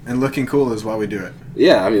 And looking cool is why we do it.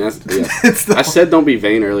 Yeah, I mean, that's... Yeah. I said don't be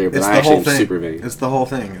vain earlier, but I actually am super vain. It's the whole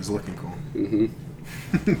thing, is looking cool.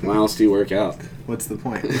 Mm-hmm. Why else do you work out? What's the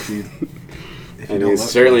point if you it's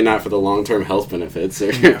certainly not for the long-term health benefits.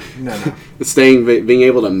 Or No. Being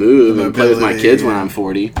able to move and play with my kids when I'm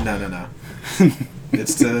 40. No.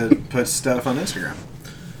 It's to put stuff on Instagram.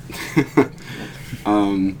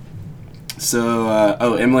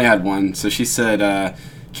 Emily had one. So she said...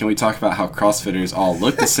 can we talk about how CrossFitters all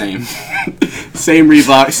look the same? Same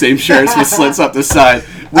Reebok, same shirts with slits up the side.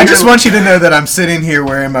 I just want you to know that I'm sitting here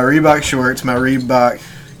wearing my Reebok shorts, my Reebok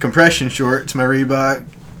compression shorts, my Reebok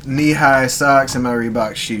knee-high socks, and my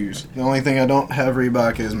Reebok shoes. The only thing I don't have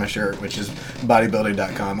Reebok is my shirt, which is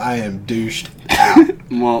bodybuilding.com. I am douched out.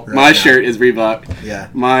 Well, my shirt is Reebok. Yeah.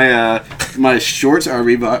 My shorts are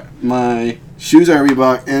Reebok. My shoes are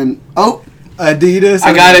Reebok. And, Adidas.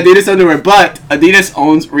 I got Adidas underwear, but Adidas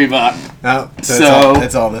owns Reebok. Oh, so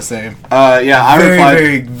it's all the same. I replied.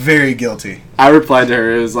 Very, very guilty. I replied to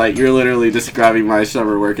her. It was like, you're literally describing my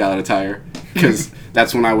summer workout attire, because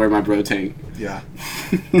that's when I wear my bro tank. Yeah.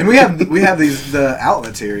 And we have the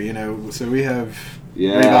outlets here, so we have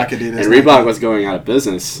Reebok, Adidas. And Reebok was going out of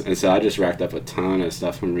business, and so I just racked up a ton of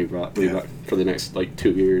stuff from Reebok for the next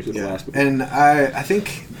 2 years. Yeah. And I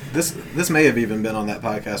think this may have even been on that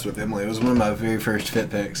podcast with Emily. It was one of my very first fit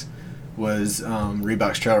picks. Was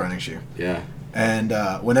Reebok's trail running shoe. Yeah. And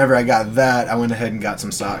whenever I got that, I went ahead and got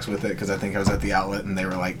some socks with it because I think I was at the outlet and they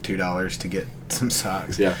were like $2 to get some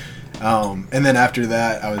socks. Yeah. And then after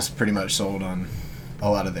that, I was pretty much sold on a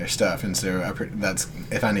lot of their stuff, and so that's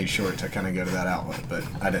if I need shorts, I kind of go to that outlet. But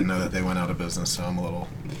I didn't know that they went out of business, so I'm a little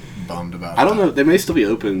bummed about. I don't know. They may still be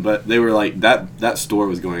open, but they were like that store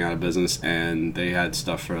was going out of business, and they had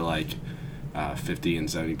stuff for like 50 and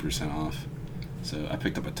 70% off. So I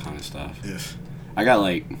picked up a ton of stuff. Yes. I got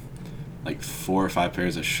like 4 or 5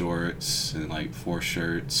 pairs of shorts and like 4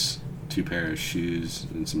 shirts, 2 pairs of shoes,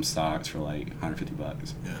 and some socks for like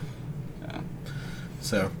 $150. Yeah. Yeah.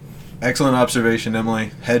 So, excellent observation,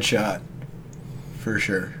 Emily. Headshot, for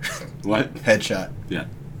sure. What? Headshot. Yeah.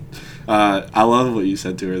 I love what you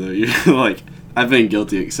said to her though. You're like, I've been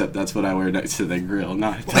guilty, except that's what I wear next to the grill,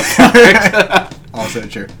 not Also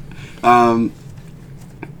true. Oh,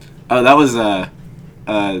 that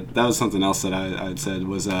was something else that I had said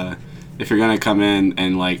was if you're gonna come in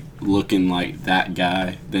and like looking like that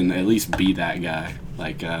guy, then at least be that guy.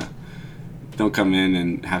 Like, don't come in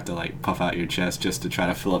and have to like puff out your chest just to try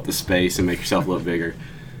to fill up the space and make yourself look bigger.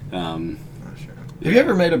 Have you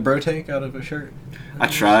ever made a bro tank out of a shirt? I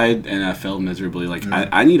tried and I failed miserably. Like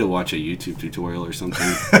I need to watch a YouTube tutorial or something.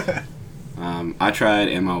 I tried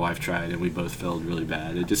and my wife tried and we both failed really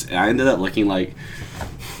bad. I ended up looking like,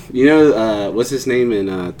 what's his name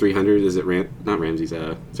in 300? Is it not Ramses?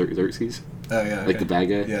 Xerxes? Oh yeah. Like the bad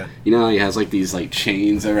guy. Yeah. He has like these like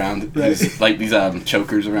chains around his, like these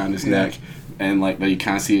chokers around his neck. And like, but you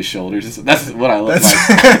kind of see his shoulders. That's what I look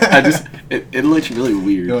like. It looks really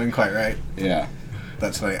weird. You wasn't quite right. Yeah.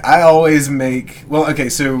 That's funny. I always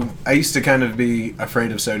so I used to kind of be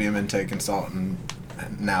afraid of sodium intake and salt, and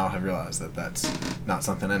now have realized that that's not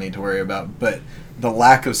something I need to worry about. But the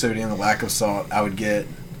lack of sodium, the lack of salt, I would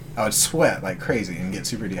sweat like crazy and get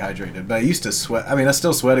super dehydrated. But I used to sweat. I mean, I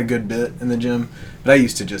still sweat a good bit in the gym, but I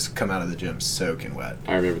used to just come out of the gym soaking wet.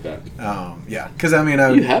 I remember that. Yeah, because I mean, I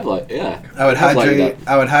would. You have like, yeah. I would hydrate.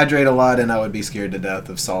 I would hydrate a lot, and I would be scared to death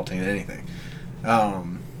of salting anything.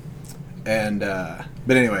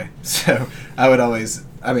 But anyway, so I would always.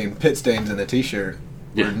 I mean, pit stains in a t-shirt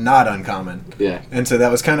were not uncommon. Yeah. And so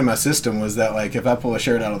that was kind of my system, was that like if I pull a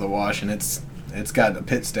shirt out of the wash and it's got a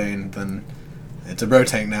pit stain, then it's a bro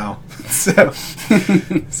tank now. so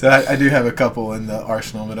I do have a couple in the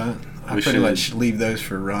arsenal, but I pretty much leave those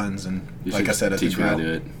for runs and like I said at the grill. Teach me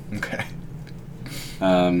how to do it. Okay.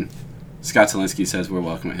 Scott Zielinski says we're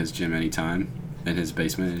welcome at his gym anytime in his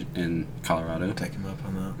basement in Colorado. Take him up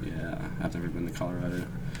on that. Yeah, I've never been to Colorado.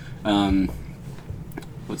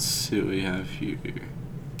 Let's see what we have here.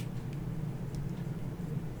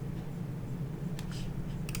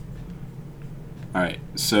 Alright,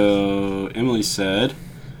 so Emily said,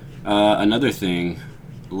 another thing,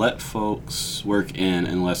 let folks work in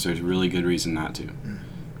unless there's really good reason not to.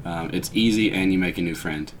 It's easy and you make a new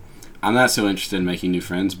friend. I'm not so interested in making new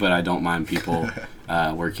friends, but I don't mind people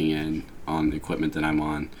working on the equipment that I'm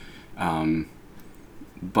on.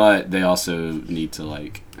 But they also need to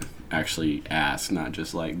like actually ask, not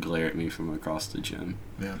just like glare at me from across the gym.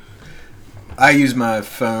 Yeah. I use my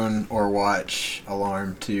phone or watch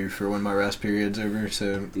alarm too for when my rest period's over.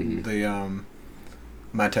 So the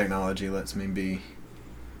my technology lets me be.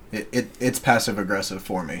 It's passive aggressive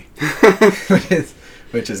for me,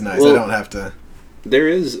 which is nice. Well, I don't have to.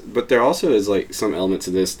 But there also is like some elements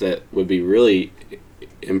of this that would be really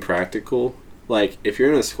impractical. Like if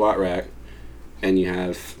you're in a squat rack and you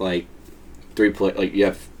have like you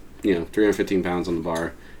have 315 pounds on the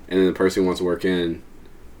bar, and then the person who wants to work in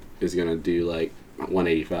is gonna do like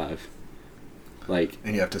 185. Like,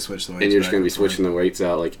 and you have to switch the weights. And you're just gonna be switching the weights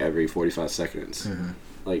out like every 45 seconds. Mm-hmm.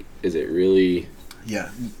 Like, is it really?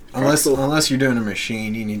 Yeah, unless you're doing a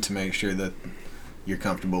machine, you need to make sure that you're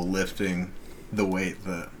comfortable lifting the weight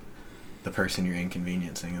that the person you're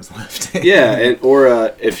inconveniencing is lifting. Yeah,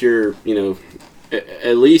 or if you're,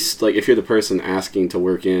 at least like if you're the person asking to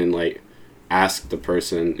work in, like ask the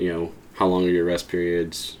person, how long are your rest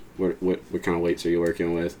periods? What kind of weights are you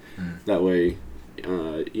working with? That way,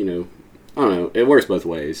 I don't know. It works both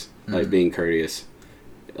ways. Like being courteous.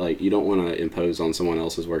 Like you don't want to impose on someone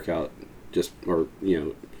else's workout,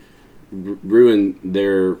 ruin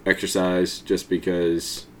their exercise just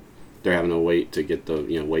because they're having to wait to get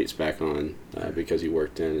the weights back on because you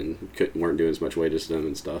worked in and weren't doing as much weight as them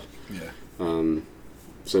and stuff. Yeah.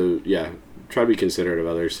 So yeah, try to be considerate of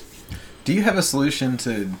others. Do you have a solution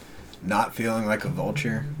to not feeling like a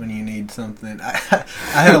vulture when you need something? I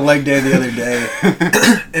had a leg day the other day,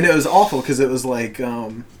 and it was awful because it was like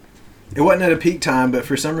it wasn't at a peak time, but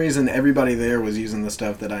for some reason everybody there was using the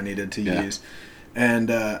stuff that I needed to use.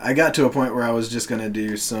 And I got to a point where I was just going to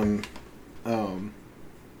do some...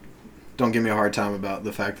 don't give me a hard time about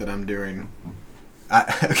the fact that I'm doing...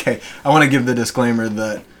 I want to give the disclaimer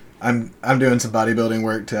that I'm doing some bodybuilding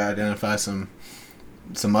work to identify some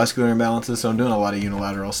muscular imbalances, so I'm doing a lot of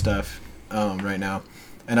unilateral stuff right now.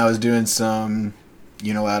 And I was doing some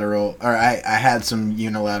unilateral... Or I had some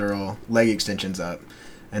unilateral leg extensions up.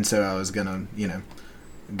 And so I was going to,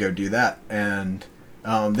 go do that. And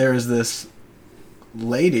there was this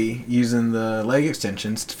lady using the leg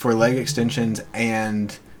extensions for leg extensions,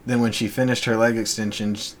 and then when she finished her leg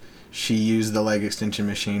extensions, she used the leg extension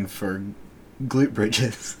machine for glute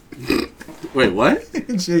bridges. Wait, what?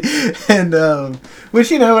 Which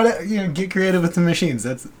get creative with the machines.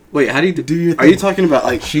 That's wait. How do you do your thing. Are you talking about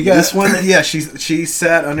like she got this one? Yeah, she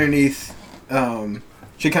sat underneath.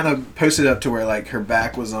 She kind of posted up to where like her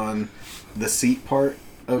back was on the seat part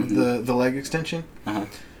of the leg extension,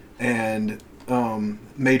 and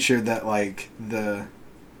made sure that like the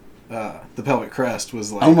pelvic crest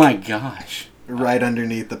was like, oh my gosh, right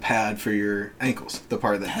underneath the pad for your ankles, the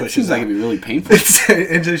part that pushes seems like out. it'd be really painful.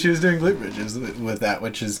 And so she was doing glute bridges with that,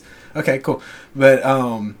 which is okay, cool. But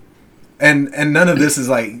and none of this is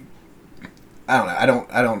like, I don't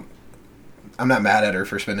know. I'm not mad at her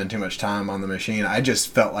for spending too much time on the machine. I just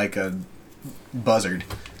felt like a buzzard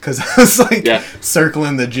because I was like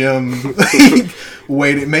circling the gym, like,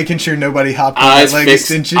 waiting, making sure nobody hopped on that leg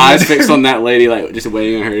extension. Eyes fixed on that lady, like just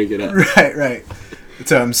waiting on her to get up. Right.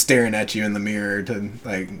 So I'm staring at you in the mirror to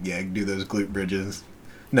do those glute bridges.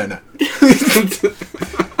 No.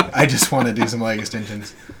 I just want to do some leg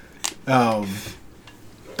extensions.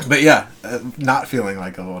 But yeah, not feeling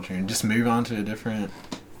like a vulture and just move on to a different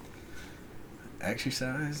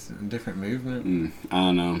exercise, a different movement. I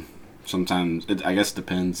don't know. Sometimes I guess it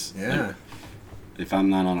depends. Yeah. Like, if I'm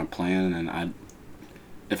not on a plan,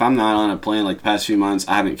 like the past few months,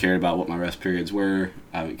 I haven't cared about what my rest periods were.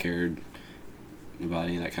 I haven't cared about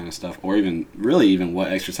any of that kind of stuff, or even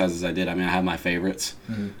what exercises I did. I mean, I have my favorites,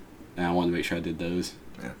 and I wanted to make sure I did those.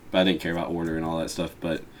 Yeah. But I didn't care about order and all that stuff.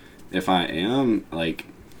 But if I am, like,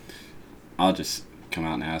 I'll just come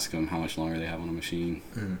out and ask them how much longer they have on a machine.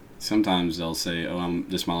 Sometimes they'll say, "Oh,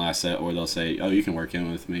 this is my last set," or they'll say, "Oh, you can work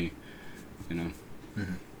in with me,"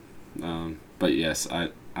 But yes, I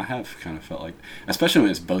have kind of felt like, especially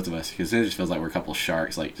when it's both of us, because then it just feels like we're a couple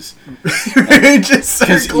sharks, like just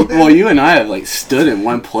well, you and I have like stood in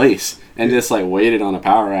one place and just like waited on a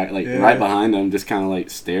power rack, like right behind them, just kind of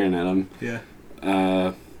like staring at them. Yeah.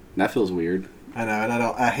 That feels weird. I know, and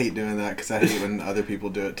I hate doing that because I hate when other people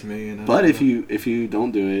do it to me. But if you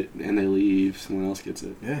don't do it and they leave, someone else gets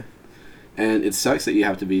it. Yeah. And it sucks that you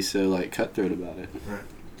have to be so like cutthroat about it. Right.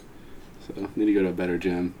 So need to go to a better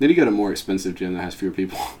gym. Need to go to a more expensive gym that has fewer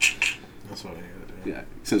people. That's what I gotta do. Yeah,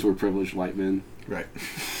 since we're privileged white men. Right.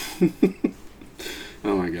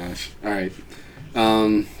 Oh my gosh. All right.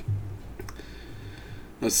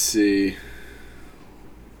 Let's see.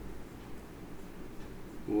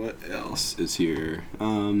 What else is here?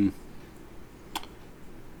 All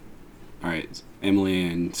right. Emily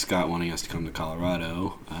and Scott wanting us to come to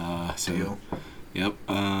Colorado. Deal. Yep.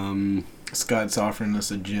 Scott's offering us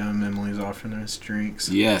a gym. Emily's offering us drinks.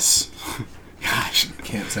 Yes. Gosh.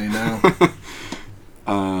 Can't say no.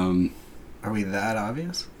 Are we that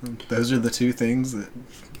obvious? Those are the two things that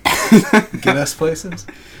get us places?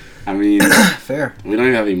 I mean, fair. We don't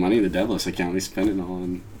even have any money in the Devils account. We spend it all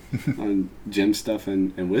on gym stuff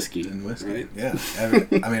and whiskey. And whiskey, right? Yeah.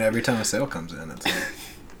 Every time a sale comes in, it's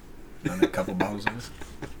like a couple bottles of whiskey.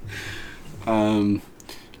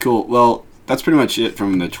 Cool. Well, that's pretty much it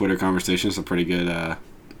from the Twitter conversation. It's a pretty good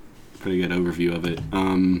overview of it.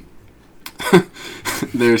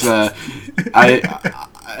 There's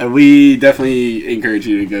we definitely encourage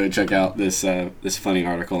you to go check out this funny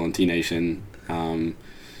article on T Nation.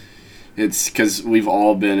 It's because we've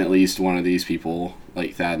all been at least one of these people,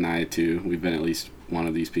 like Thad and I too. We've been at least one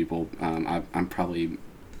of these people. I'm probably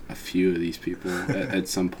a few of these people at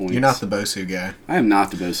some point. You're not the Bosu guy. I am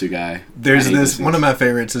not the Bosu guy. There's this one of my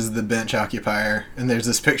favorites is the bench occupier, and there's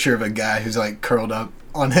this picture of a guy who's like curled up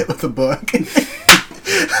on it with a book.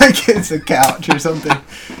 Like it's a couch or something.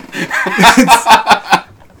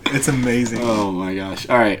 It's amazing. Oh my gosh.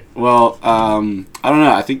 All right. Well, I don't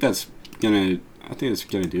know. I think that's gonna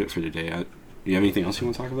do it for today. You have anything else you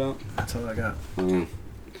want to talk about? That's all I got.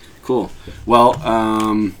 Cool. Well,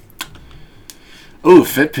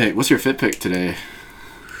 fit pick. What's your fit pick today?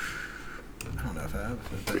 I don't know if I have a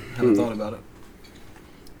fit pick. I haven't thought about it.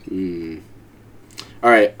 All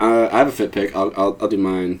right. I have a fit pick. I'll do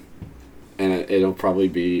mine. and it'll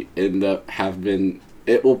probably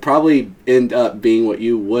it will probably end up being what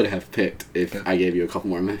you would have picked if I gave you a couple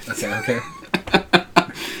more minutes. Okay.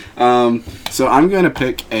 So I'm going to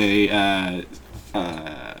pick a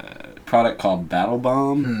product called Battle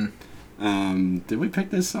Bomb. Did we pick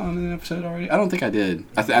this on an episode already? I don't think I did.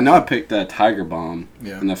 I know I picked Tiger Bomb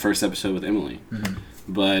in the first episode with Emily.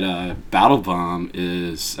 But Battle Bomb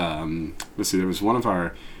is, let's see, there was one of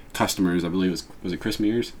our customers, I believe was it Chris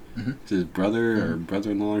Mears? His brother or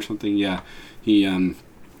brother-in-law or something? Yeah. He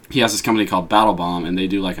has this company called Battle Bomb, and they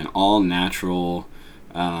do like an all-natural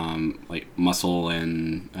like muscle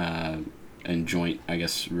and joint, I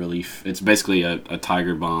guess, relief. It's basically a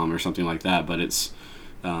Tiger Bomb or something like that, but it's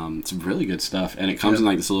really good stuff. And it comes in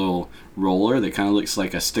like this little roller that kind of looks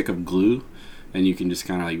like a stick of glue, and you can just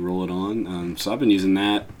kind of like roll it on. So I've been using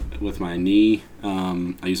that with my knee.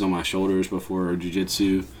 I use it on my shoulders before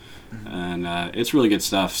jiu-jitsu, and it's really good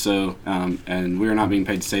stuff. So, and we're not being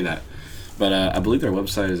paid to say that, but I believe their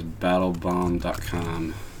website is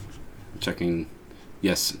battlebomb.com. Checking.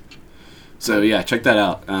 Yes. So yeah, check that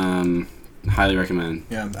out. Highly recommend.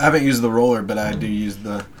 Yeah, I haven't used the roller, but I do use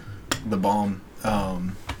the balm,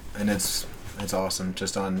 and it's awesome.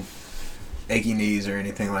 Just on achy knees or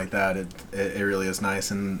anything like that, it really is nice.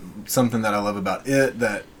 And something that I love about it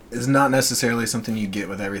that is not necessarily something you get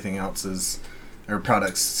with everything else or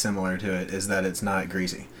products similar to it, is that it's not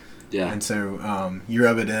greasy. Yeah. And so you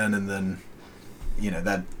rub it in, and then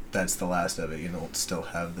that's the last of it. You don't still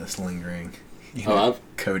have this lingering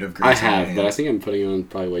coat of grease. I have, but I think I'm putting on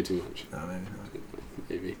probably way too much. Oh,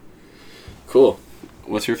 Maybe. Cool.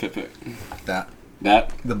 What's your Fitbit? That?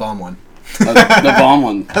 The balm one. The balm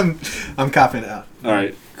one. I'm copying it out. All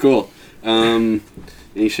right. Cool. Any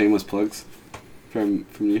shameless plugs from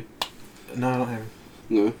you? No, I don't have.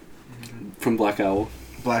 No. From Black Owl.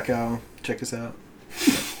 Black Owl. Check us out.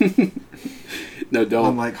 No, don't.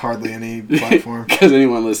 On like hardly any platform. Because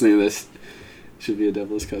anyone listening to this should be a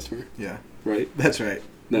Devilish customer. Yeah. Right? That's right.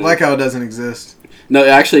 No. Black Owl doesn't exist. No,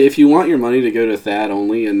 actually, if you want your money to go to Thad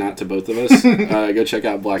only and not to both of us, go check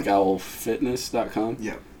out blackowlfitness.com.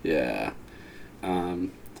 Yep. Yeah.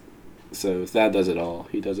 So Thad does it all.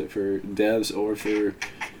 He does it for devs or for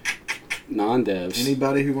non-devs.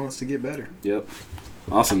 Anybody who wants to get better. Yep.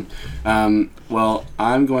 Awesome. Well,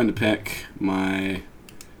 I'm going to pick my...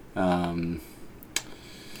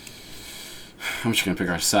 I'm just going to pick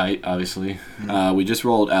our site, obviously. We just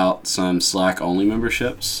rolled out some Slack-only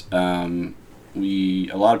memberships. A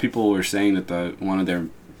lot of people were saying that one of their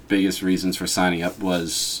biggest reasons for signing up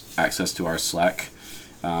was access to our Slack,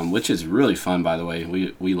 which is really fun, by the way.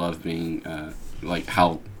 We love being, like,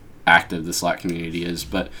 how active the Slack community is.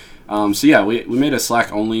 But, so yeah, we made a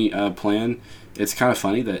Slack-only plan. It's kind of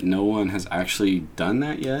funny that no one has actually done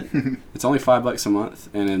that yet. It's only $5 a month,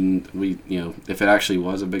 and then if it actually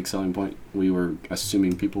was a big selling point, we were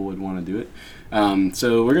assuming people would want to do it.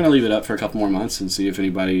 So we're going to leave it up for a couple more months and see if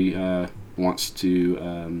anybody wants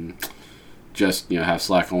to just have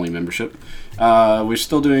Slack only membership. We're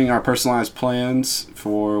still doing our personalized plans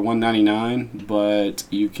for $199, but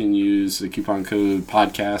you can use the coupon code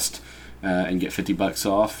podcast and get $50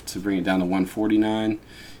 off to bring it down to $149.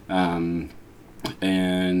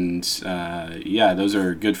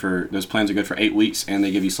 Those plans are good for 8 weeks, and they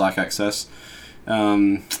give you Slack access.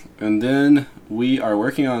 And then we are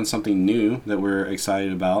working on something new that we're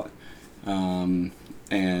excited about. And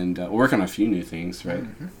we're working on a few new things, right?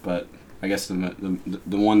 Mm-hmm. But I guess the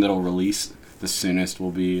one that'll release the soonest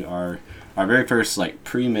will be our very first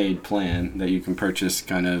pre-made plan that you can purchase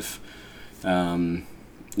kind of,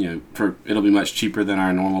 it'll be much cheaper than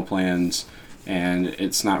our normal plans. And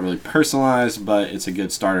it's not really personalized, but it's a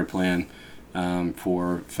good starter plan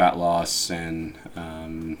for fat loss and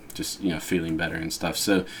just feeling better and stuff.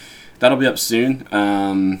 So that'll be up soon.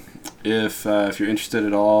 If you're interested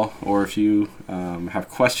at all, or if you have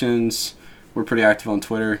questions, we're pretty active on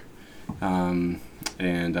Twitter, and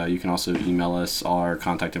you can also email us. Our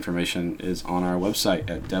contact information is on our website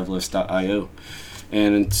at devlist.io.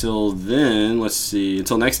 And until then,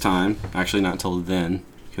 until next time. Actually, not until then,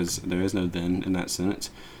 because there is no then in that sentence.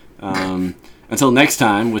 Until next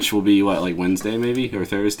time, which will be Wednesday maybe, or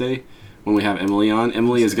Thursday, when we have Emily on.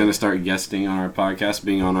 Emily is going to start guesting on our podcast,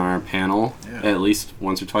 being on our panel at least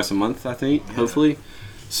once or twice a month, I think, hopefully.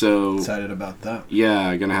 So excited about that.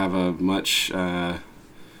 Yeah, going to have a much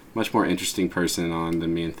more interesting person on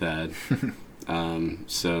than me and Thad.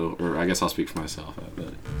 Or I guess I'll speak for myself,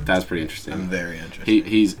 but Thad's pretty interesting. I'm very interested.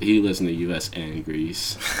 He lives in the U.S. and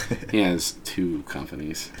Greece. He has 2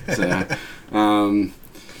 companies. So,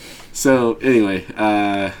 so anyway,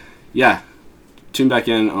 tune back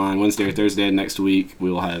in on Wednesday or Thursday next week.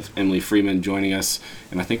 We will have Emily Freeman joining us,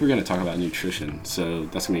 and I think we're going to talk about nutrition, so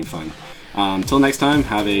that's going to be fun. Until next time,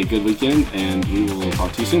 have a good weekend, and we will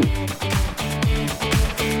talk to you soon.